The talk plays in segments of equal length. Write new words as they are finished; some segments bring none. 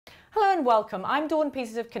Hello and welcome. I'm Dawn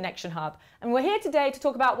Pieces of Connection Hub, and we're here today to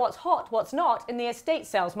talk about what's hot, what's not in the estate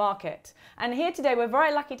sales market. And here today we're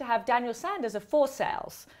very lucky to have Daniel Sanders of For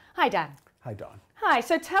Sales. Hi, Dan. Hi, Dawn. Hi.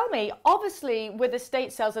 So tell me, obviously with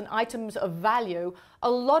estate sales and items of value, a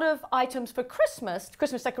lot of items for Christmas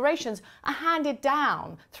decorations are handed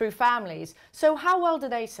down through families. So how well do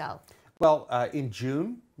they sell? Well, in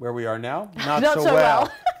June, where we are now, not Not so so well.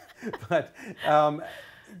 well. But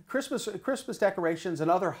Christmas decorations and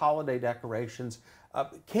other holiday decorations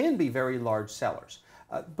can be very large sellers.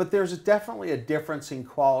 But there's definitely a difference in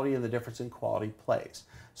quality, and the difference in quality plays.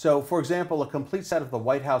 So, for example, a complete set of the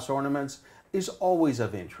White House ornaments is always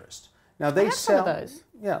of interest. Now they sell some of those.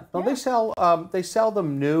 Yeah, well, they sell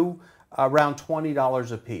them new around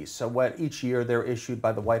 $20 a piece. So each year they're issued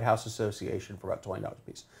by the White House Association for about $20 a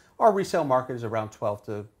piece. Our resale market is around $12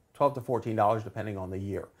 to $14 depending on the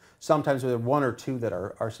year. Sometimes there are one or two that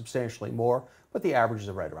are substantially more, but the average is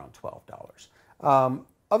right around $12.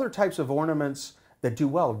 Other types of ornaments that do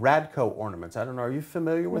well, Radco ornaments. I don't know, are you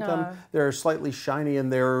familiar with them? They're slightly shiny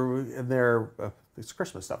and it's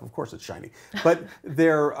Christmas stuff, of course it's shiny, but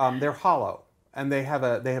they're hollow and they have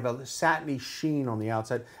a satiny sheen on the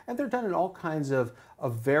outside, and they're done in all kinds of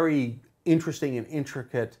very interesting and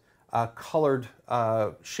intricate colored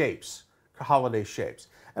shapes, holiday shapes.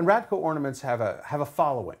 And Radco ornaments have a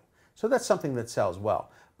following. So that's something that sells well.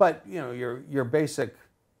 But you know, your basic,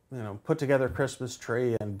 put together Christmas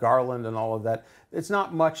tree and garland and all of that, there's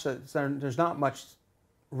not much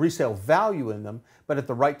resale value in them, but at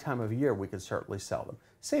the right time of year we can certainly sell them.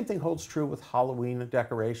 Same thing holds true with Halloween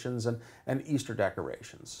decorations and Easter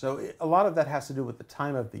decorations. So a lot of that has to do with the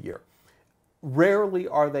time of the year. Rarely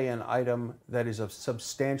are they an item that is of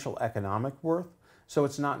substantial economic worth, so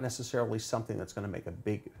it's not necessarily something that's going to make a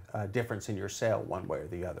big difference in your sale one way or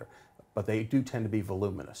the other. But they do tend to be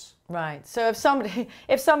voluminous. Right. So if somebody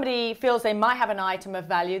feels they might have an item of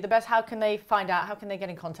value, how can they find out? How can they get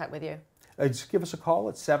in contact with you? Just give us a call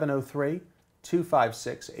at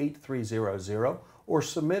 703-256-8300 or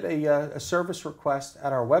submit a service request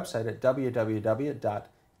at our website at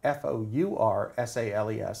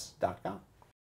www.fourSales.com.